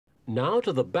Now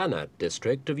to the Banat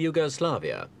district of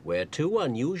Yugoslavia, where two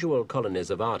unusual colonies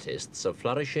of artists are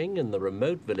flourishing in the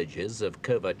remote villages of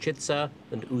Kovačica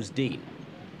and Uzdin.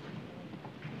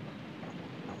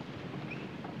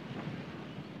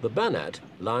 The Banat,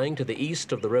 lying to the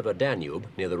east of the river Danube,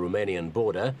 near the Romanian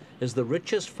border, is the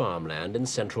richest farmland in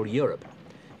Central Europe.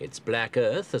 Its black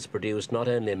earth has produced not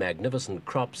only magnificent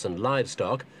crops and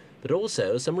livestock, but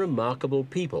also some remarkable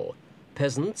people,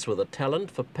 peasants with a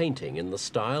talent for painting in the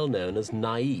style known as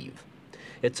naive.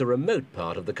 It's a remote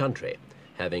part of the country,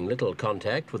 having little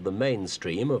contact with the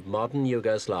mainstream of modern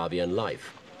Yugoslavian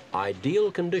life.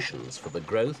 Ideal conditions for the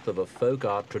growth of a folk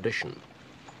art tradition.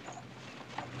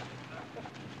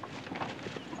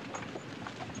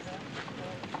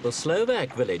 The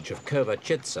Slovak village of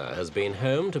Kovačica has been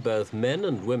home to both men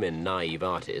and women naive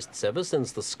artists ever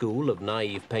since the school of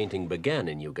naive painting began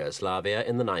in Yugoslavia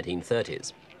in the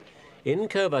 1930s. In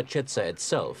Kovačica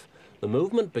itself, the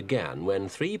movement began when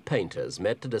three painters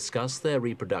met to discuss their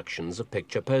reproductions of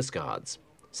picture postcards.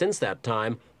 Since that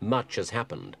time, much has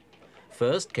happened.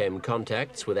 First came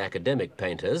contacts with academic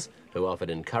painters who offered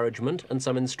encouragement and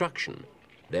some instruction,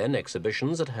 then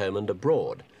exhibitions at home and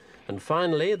abroad, and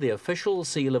finally the official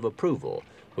seal of approval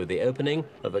with the opening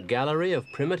of a gallery of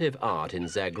primitive art in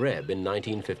Zagreb in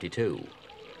 1952.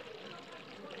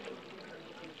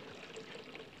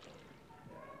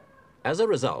 As a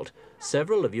result,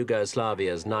 several of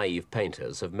Yugoslavia's naive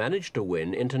painters have managed to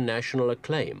win international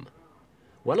acclaim.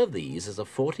 One of these is a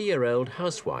 40-year-old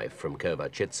housewife from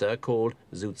Kovačica called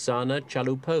Zuzanna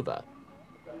Chalupowa.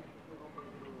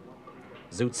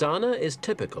 Zuzanna is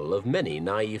typical of many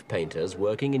naive painters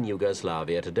working in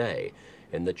Yugoslavia today,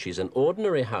 in that she's an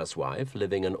ordinary housewife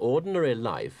living an ordinary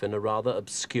life in a rather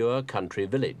obscure country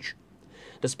village.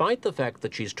 Despite the fact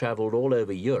that she's traveled all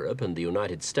over Europe and the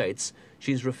United States,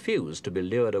 she's refused to be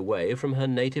lured away from her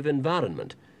native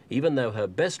environment, even though her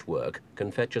best work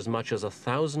can fetch as much as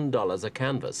 $1,000 a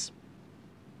canvas.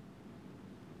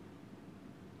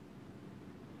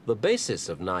 The basis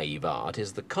of naive art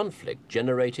is the conflict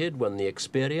generated when the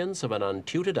experience of an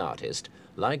untutored artist,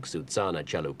 like Zuzanna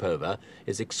Chalupowa,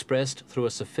 is expressed through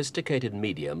a sophisticated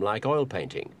medium like oil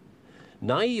painting.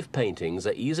 Naive paintings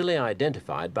are easily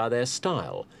identified by their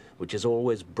style, which is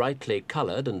always brightly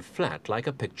colored and flat like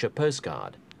a picture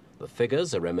postcard. The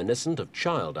figures are reminiscent of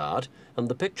child art, and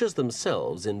the pictures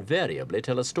themselves invariably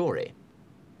tell a story.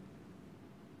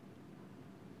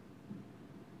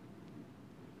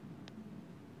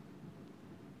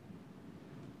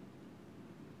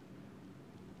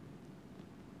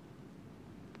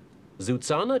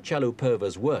 Zuzanna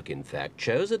Chalupowa's work, in fact,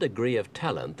 shows a degree of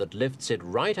talent that lifts it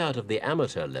right out of the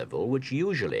amateur level which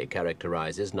usually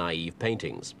characterizes naive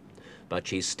paintings. But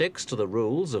she sticks to the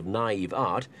rules of naive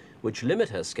art, which limit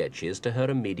her sketches to her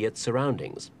immediate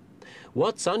surroundings.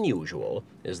 What's unusual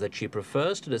is that she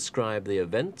prefers to describe the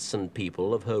events and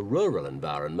people of her rural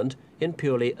environment in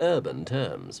purely urban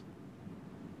terms.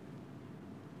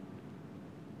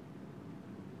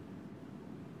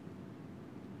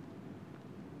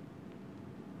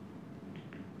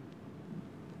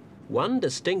 One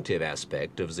distinctive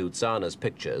aspect of Zuzanna's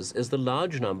pictures is the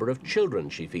large number of children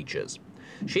she features.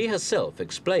 She herself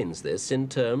explains this in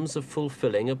terms of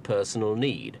fulfilling a personal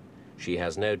need. She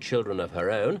has no children of her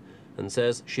own and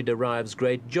says she derives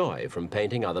great joy from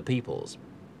painting other people's.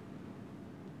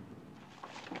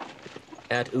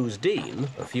 At Uzdin,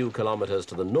 a few kilometers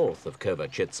to the north of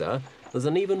Kovačica, there's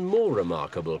an even more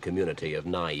remarkable community of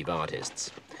naive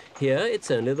artists. Here, it's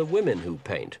only the women who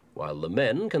paint, while the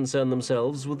men concern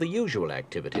themselves with the usual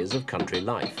activities of country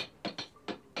life.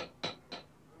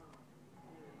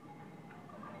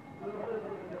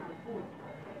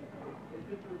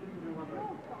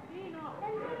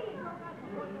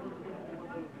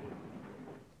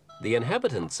 The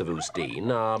inhabitants of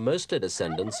Uzdin are mostly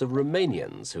descendants of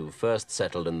Romanians who first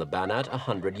settled in the Banat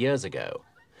 100 years ago.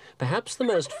 Perhaps the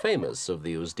most famous of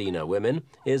the Uzdina women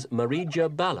is Marija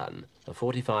Balan, a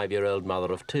 45-year-old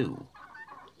mother of two.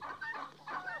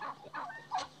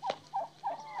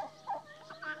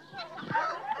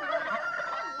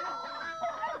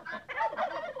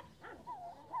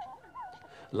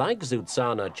 Like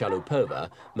Zuzanna Chalupowa,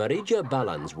 Marija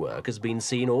Balan's work has been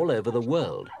seen all over the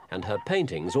world, and her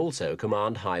paintings also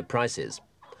command high prices.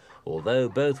 Although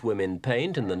both women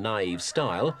paint in the naive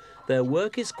style, their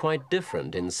work is quite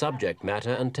different in subject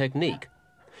matter and technique.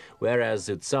 Whereas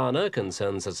Zuzanna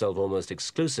concerns herself almost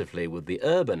exclusively with the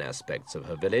urban aspects of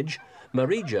her village,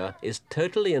 Marija is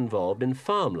totally involved in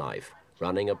farm life,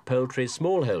 running a poultry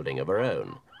smallholding of her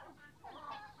own.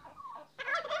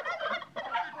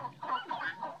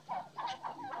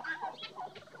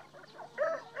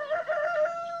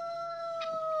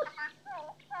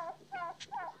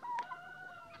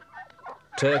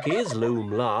 Turkeys loom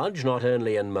large not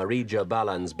only in Marija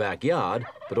Balan's backyard,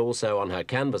 but also on her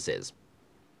canvases.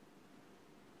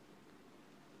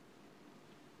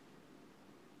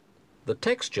 The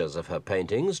textures of her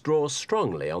paintings draw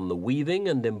strongly on the weaving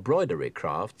and embroidery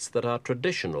crafts that are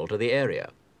traditional to the area.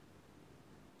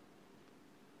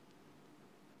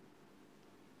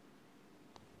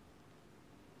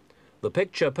 The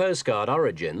picture postcard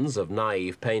origins of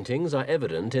naive paintings are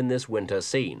evident in this winter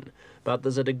scene, but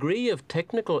there's a degree of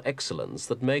technical excellence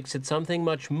that makes it something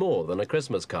much more than a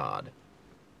Christmas card.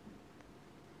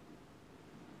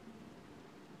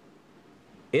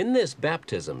 In this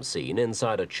baptism scene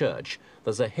inside a church,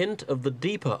 there's a hint of the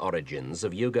deeper origins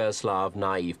of Yugoslav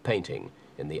naive painting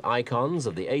in the icons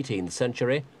of the 18th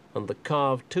century and the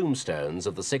carved tombstones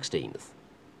of the 16th.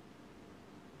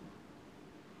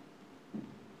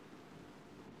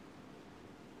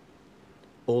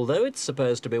 Although it's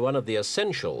supposed to be one of the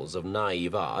essentials of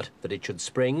naive art that it should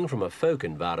spring from a folk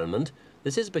environment,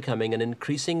 this is becoming an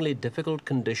increasingly difficult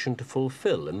condition to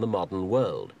fulfill in the modern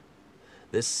world.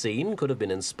 This scene could have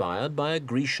been inspired by a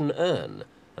Grecian urn,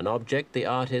 an object the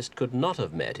artist could not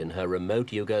have met in her remote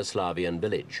Yugoslavian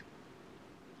village.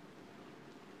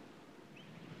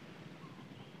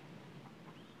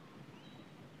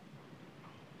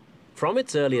 From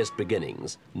its earliest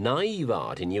beginnings, naive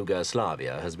art in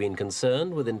Yugoslavia has been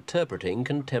concerned with interpreting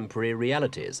contemporary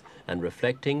realities and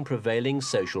reflecting prevailing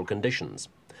social conditions.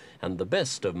 And the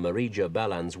best of Marija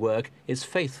Balan's work is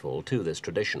faithful to this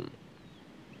tradition.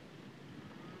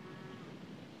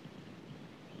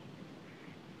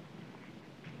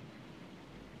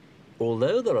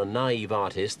 Although there are naive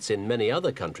artists in many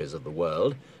other countries of the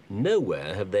world,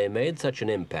 nowhere have they made such an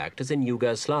impact as in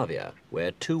Yugoslavia, where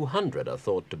 200 are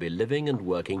thought to be living and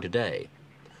working today.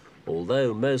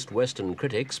 Although most Western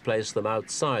critics place them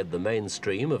outside the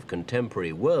mainstream of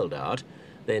contemporary world art,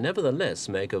 they nevertheless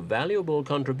make a valuable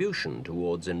contribution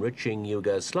towards enriching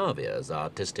Yugoslavia's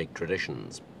artistic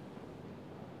traditions.